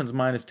Dolphins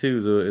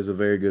 -2 is a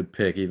very good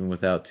pick, even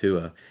without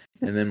Tua.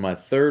 And then my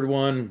third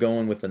one,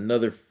 going with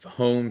another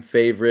home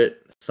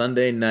favorite,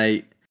 Sunday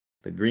night,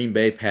 the Green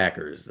Bay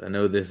Packers. I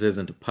know this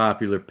isn't a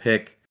popular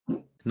pick,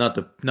 not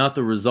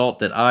the result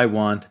that I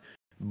want,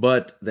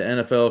 but the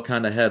NFL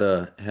kind of had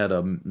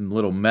a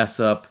little mess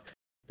up.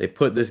 They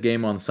put this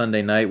game on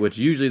Sunday night, which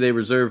usually they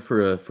reserve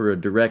for a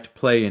direct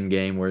play-in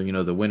game where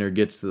the winner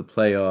gets to the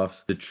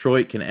playoffs.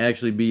 Detroit can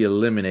actually be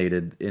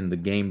eliminated in the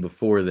game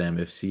before them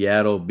if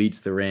Seattle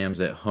beats the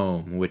Rams at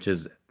home, which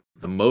is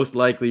the most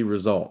likely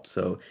result.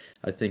 So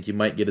I think you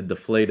might get a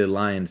deflated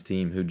Lions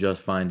team who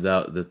just finds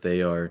out that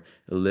they are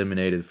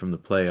eliminated from the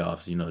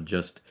playoffs,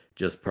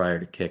 just prior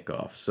to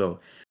kickoff.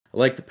 So I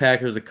like the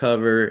Packers to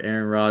cover.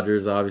 Aaron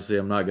Rodgers, obviously,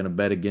 I'm not going to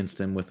bet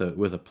against him with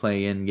a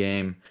play-in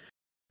game.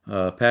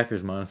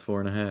 Packers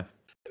 -4.5.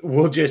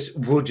 We'll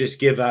just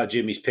give out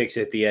Jimmy's picks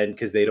at the end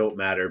because they don't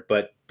matter.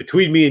 But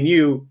between me and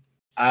you,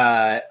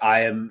 I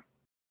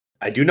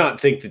do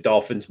not think the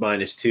Dolphins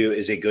 -2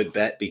 is a good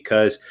bet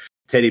because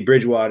Teddy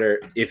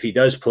Bridgewater, if he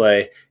does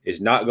play,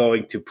 is not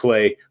going to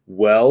play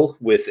well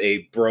with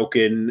a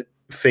broken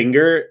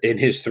finger in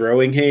his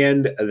throwing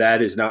hand.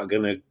 That's not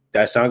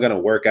gonna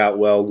work out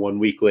well 1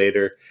 week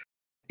later,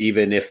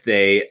 even if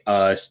they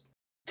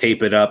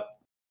tape it up.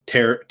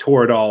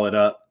 Tore it all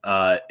up.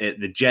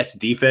 The Jets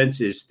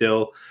defense is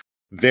still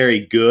very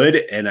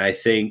good, and I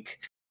think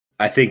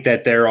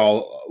that they're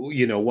all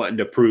wanting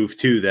to prove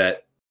too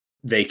that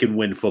they can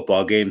win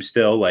football games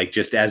still, like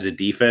just as a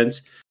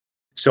defense.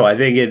 So I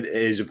think it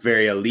is a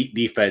very elite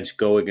defense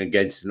going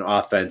against an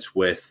offense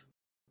with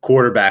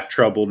quarterback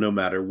trouble, no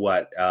matter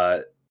what.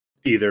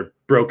 Either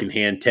broken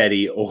hand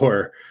Teddy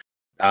or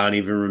I don't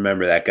even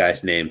remember that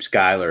guy's name,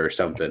 Skylar or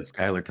something.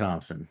 Skylar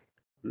Thompson.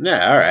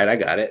 Yeah, all right, I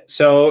got it.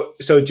 So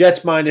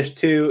Jets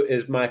 -2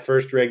 is my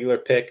first regular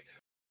pick.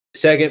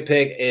 Second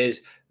pick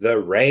is the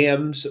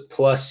Rams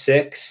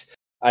 +6.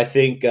 I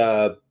think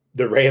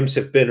the Rams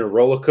have been a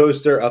roller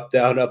coaster, up,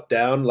 down, up,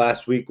 down.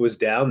 Last week was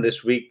down.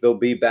 This week they'll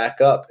be back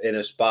up in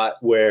a spot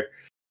where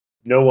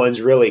no one's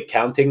really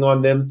counting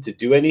on them to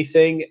do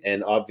anything.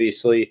 And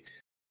obviously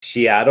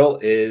Seattle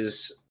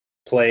is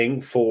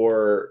playing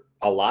for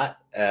a lot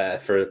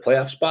for the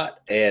playoff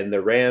spot, and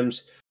the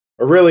Rams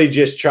are really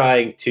just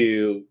trying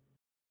to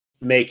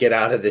make it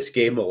out of this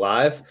game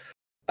alive,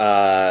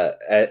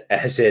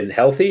 as in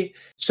healthy.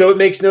 So it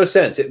makes no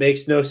sense. It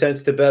makes no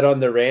sense to bet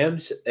on the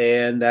Rams,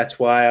 and that's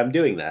why I'm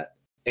doing that.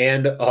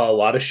 And a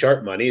lot of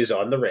sharp money is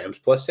on the Rams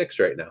 +6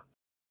 right now.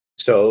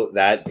 So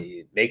that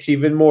makes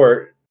even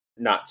more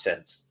not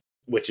sense,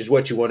 which is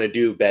what you want to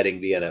do betting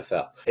the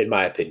NFL, in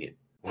my opinion,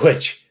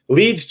 which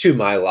leads to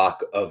my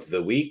lock of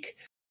the week.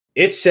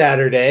 It's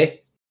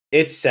Saturday.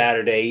 It's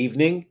Saturday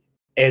evening.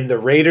 And the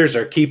Raiders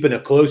are keeping a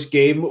close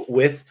game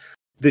with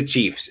the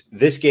Chiefs.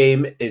 This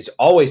game is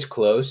always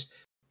close.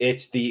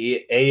 It's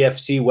the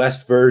AFC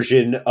West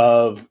version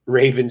of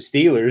Ravens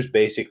Steelers,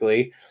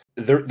 basically.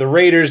 The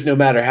Raiders, no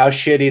matter how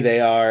shitty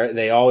they are,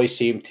 they always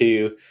seem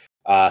to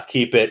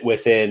keep it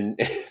within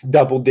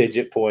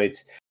double-digit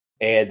points.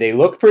 And they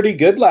looked pretty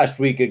good last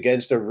week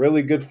against a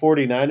really good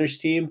 49ers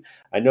team.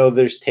 I know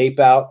there's tape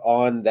out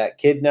on that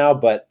kid now,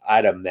 but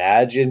I'd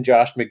imagine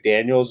Josh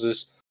McDaniels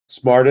is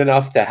smart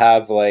enough to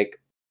have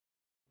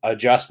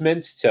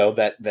adjustments so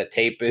that the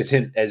tape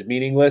isn't as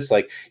meaningless.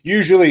 Like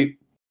usually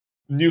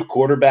new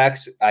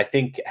quarterbacks, I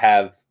think,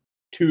 have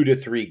 2 to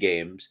 3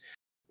 games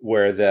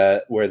where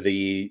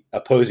the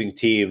opposing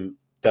team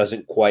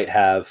doesn't quite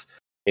have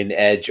an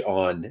edge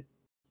on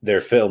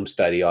their film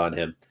study on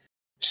him.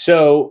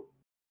 So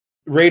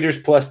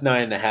Raiders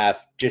 +9.5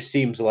 just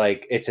seems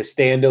like it's a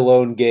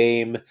standalone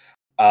game.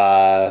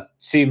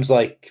 Seems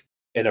like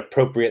an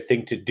appropriate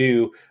thing to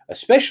do,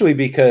 especially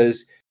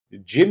because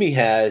Jimmy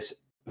has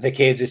the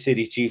Kansas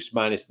City Chiefs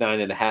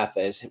 -9.5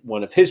 as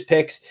one of his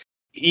picks.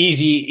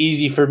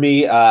 Easy for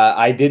me.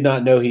 I did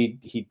not know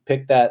he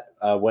picked that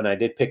when I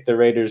did pick the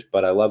Raiders,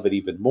 but I love it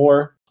even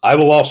more. I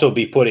will also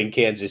be putting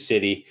Kansas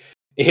City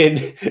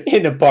in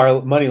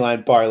a money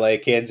line parlay,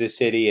 Kansas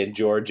City and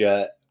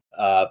Georgia,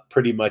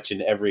 pretty much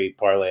in every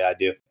parlay I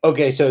do.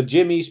 Okay, so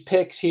Jimmy's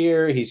picks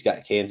here. He's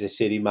got Kansas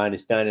City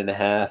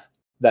 -9.5.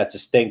 That's a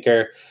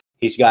stinker.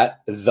 He's got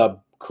the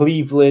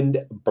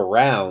Cleveland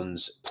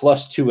Browns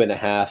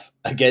 +2.5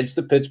 against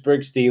the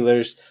Pittsburgh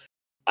Steelers.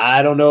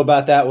 I don't know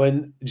about that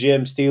one,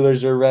 Jim.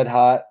 Steelers are red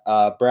hot.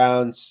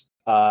 Browns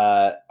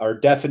are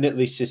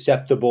definitely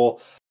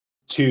susceptible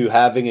to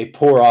having a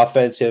poor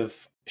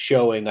offensive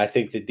showing. I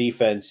think the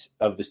defense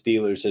of the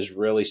Steelers has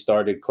really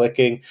started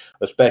clicking,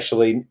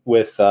 especially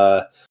with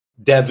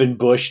Devin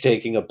Bush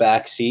taking a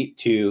back seat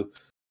to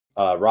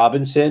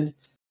Robinson,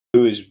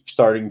 who is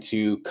starting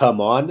to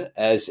come on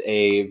as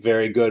a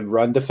very good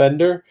run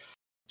defender.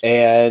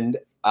 And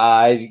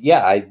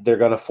they're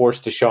going to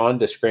force Deshaun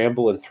to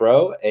scramble and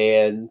throw,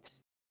 and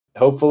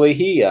hopefully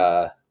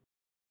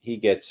he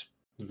gets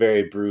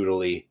very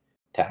brutally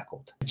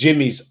tackled.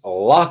 Jimmy's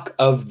lock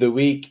of the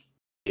week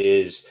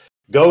is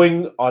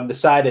going on the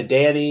side of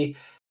Danny.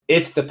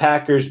 It's the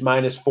Packers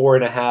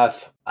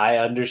 -4.5. I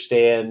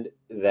understand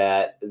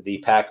that the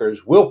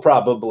Packers will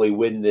probably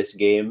win this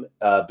game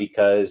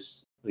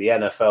because the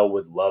NFL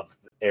would love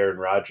Aaron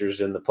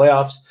Rodgers in the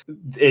playoffs.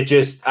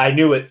 I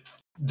knew it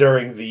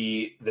during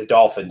the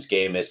Dolphins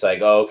game. It's like,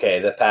 oh, okay,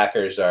 the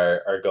Packers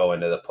are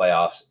going to the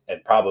playoffs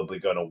and probably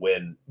going to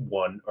win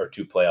 1 or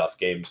 2 playoff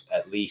games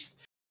at least.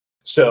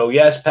 So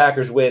yes,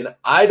 Packers win.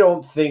 I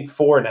don't think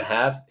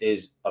 4.5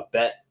 is a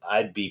bet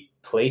I'd be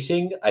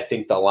placing. I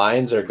think the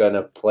Lions are going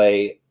to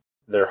play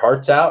their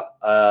hearts out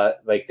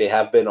like they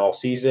have been all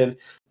season.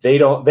 They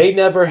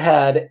never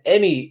had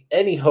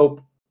any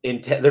hope.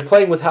 They're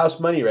playing with house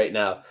money right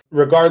now.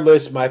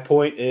 Regardless, my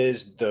point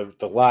is the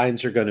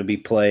Lions are going to be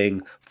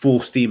playing full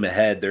steam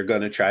ahead. They're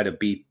going to try to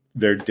beat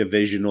their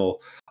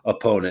divisional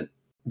opponent,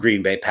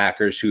 Green Bay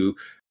Packers, who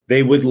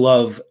they would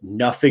love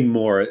nothing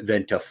more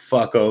than to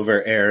fuck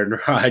over Aaron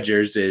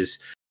Rodgers'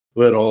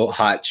 little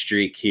hot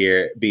streak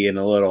here, being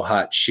a little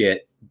hot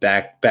shit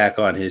back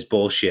on his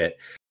bullshit.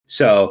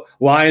 So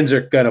Lions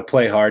are going to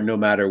play hard no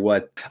matter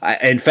what.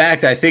 In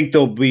fact, I think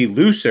they'll be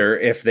looser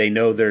if they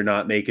know they're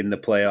not making the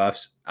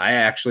playoffs. I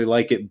actually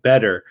like it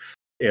better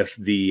if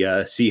the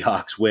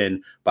Seahawks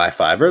win by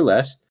 5 or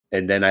less.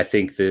 And then I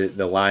think the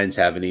Lions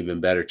have an even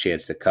better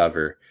chance to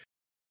cover.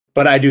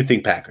 But I do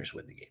think Packers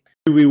win the game.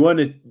 Do we want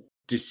to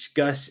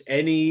discuss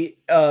any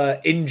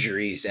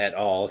injuries at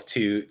all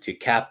to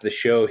cap the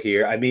show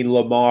here? I mean,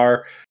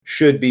 Lamar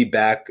should be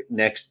back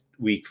next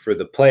week for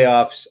the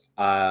playoffs.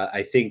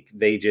 I think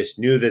they just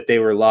knew that they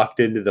were locked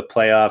into the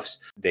playoffs.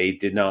 They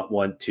did not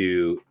want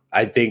to.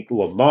 I think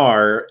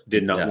Lamar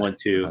did not want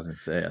to. I was gonna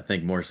say, I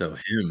think more so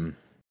him.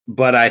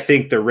 But I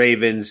think the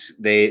Ravens,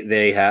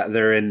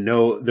 they're in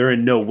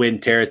no win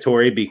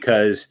territory,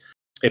 because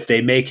if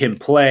they make him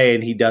play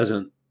and he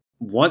doesn't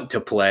want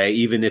to play,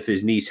 even if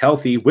his knee's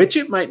healthy, which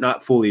it might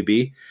not fully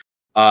be,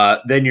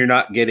 then you're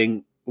not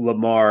getting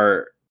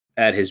Lamar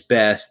at his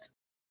best.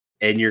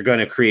 And you're going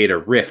to create a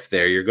rift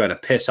there. You're going to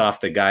piss off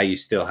the guy you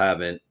still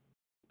haven't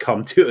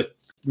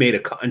made a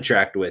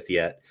contract with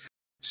yet.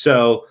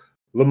 So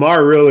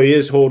Lamar really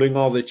is holding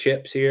all the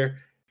chips here.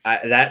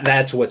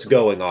 That's what's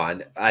going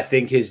on. I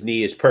think his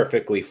knee is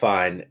perfectly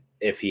fine.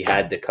 If he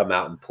had to come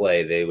out and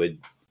play, they would,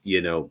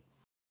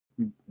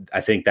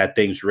 I think that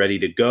thing's ready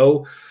to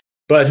go.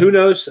 But who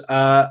knows?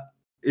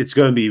 It's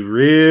going to be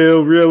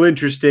real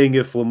interesting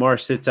if Lamar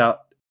sits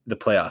out the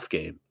playoff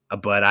game.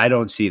 But I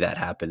don't see that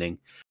happening.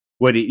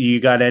 What, you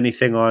got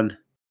anything on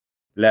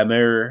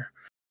Lamar?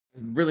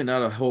 Really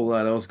not a whole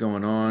lot else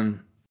going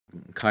on.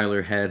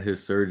 Kyler had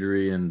his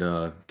surgery, and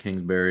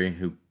Kingsbury,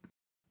 who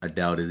I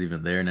doubt is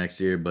even there next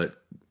year,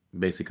 but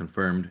basically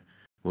confirmed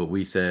what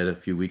we said a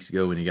few weeks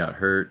ago when he got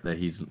hurt, that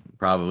he's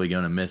probably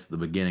going to miss the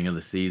beginning of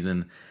the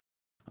season.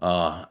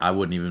 I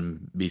wouldn't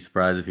even be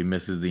surprised if he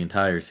misses the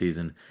entire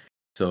season.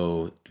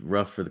 So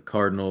rough for the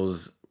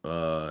Cardinals,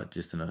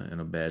 just in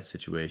a bad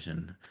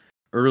situation.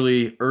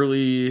 Early,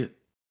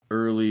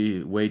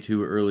 way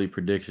too early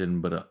prediction,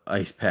 but an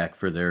ice pack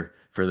for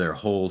their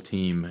whole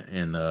team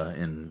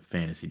in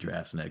fantasy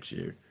drafts next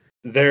year.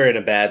 They're in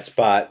a bad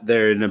spot.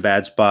 They're in a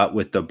bad spot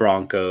with the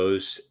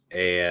Broncos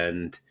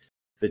and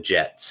the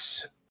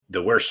Jets,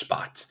 the worst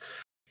spots.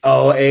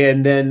 Oh,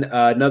 and then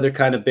another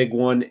kind of big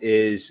one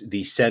is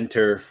the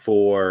center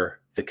for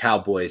the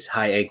Cowboys,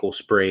 high ankle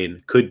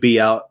sprain. Could be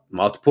out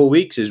multiple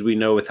weeks, as we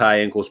know with high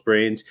ankle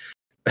sprains.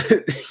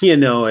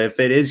 If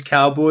it is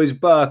Cowboys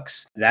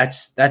Bucks,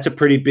 that's a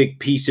pretty big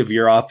piece of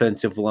your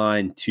offensive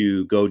line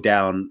to go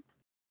down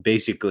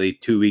basically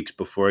 2 weeks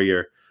before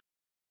your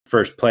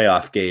first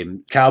playoff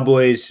game.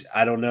 Cowboys,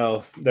 I don't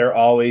know. They're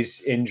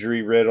always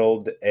injury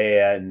riddled,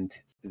 and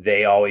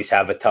they always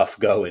have a tough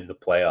go in the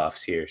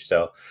playoffs here.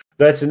 So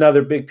that's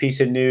another big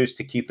piece of news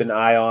to keep an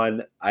eye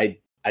on. I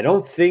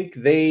don't think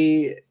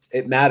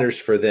it matters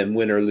for them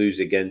win or lose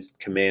against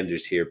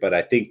Commanders here, but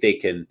I think they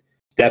can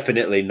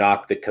definitely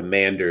knock the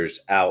Commanders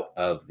out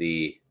of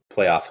the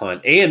playoff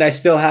hunt. And I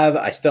still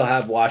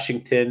have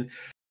Washington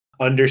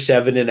under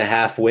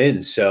 7.5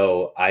 wins.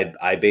 So I've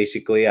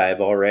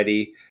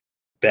already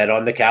bet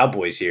on the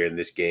Cowboys here in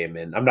this game,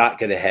 and I'm not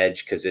going to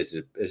hedge because it's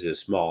a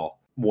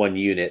small 1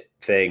 unit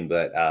thing.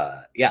 But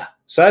yeah,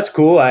 so that's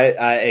cool.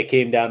 It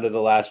came down to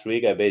the last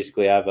week. I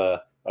basically have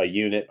a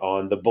unit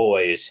on the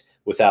boys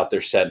without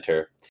their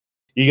center.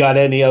 You got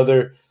any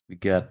other? We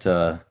got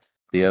the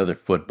other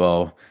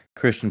football.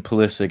 Christian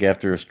Pulisic,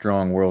 after a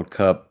strong World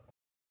Cup,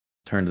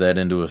 turned that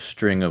into a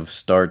string of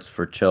starts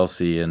for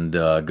Chelsea, and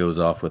goes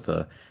off with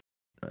a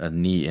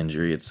knee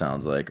injury, it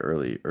sounds like,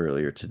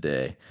 earlier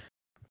today.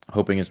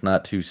 Hoping it's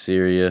not too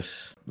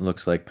serious.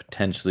 Looks like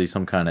potentially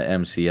some kind of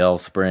MCL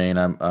sprain.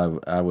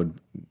 I would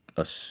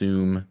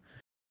assume.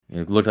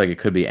 It looked like it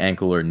could be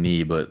ankle or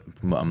knee, but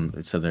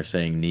so they're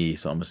saying knee,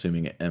 so I'm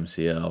assuming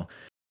MCL.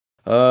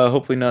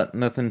 Hopefully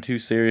nothing too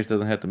serious.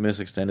 Doesn't have to miss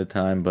extended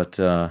time, but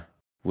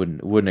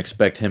wouldn't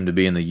expect him to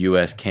be in the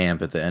U.S.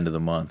 camp at the end of the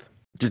month.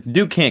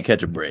 Dude can't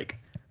catch a break.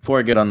 Before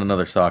I get on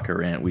another soccer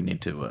rant, we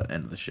need to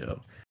end the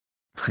show.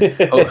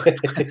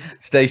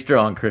 Stay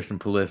strong, Christian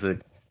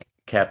Pulisic,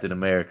 Captain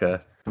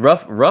America.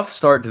 Rough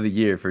start to the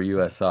year for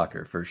U.S.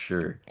 soccer, for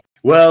sure.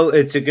 Well,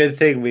 it's a good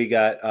thing we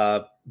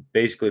got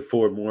basically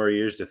 4 more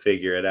years to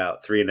figure it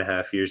out,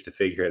 3.5 years to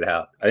figure it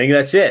out. I think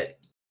that's it.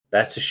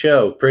 That's a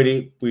show.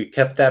 We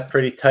kept that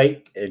pretty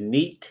tight and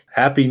neat.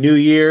 Happy New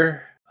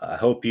Year. I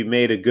hope you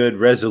made a good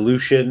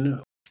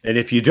resolution. And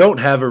if you don't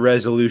have a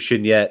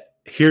resolution yet,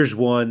 here's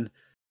one.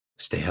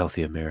 Stay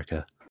healthy,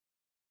 America.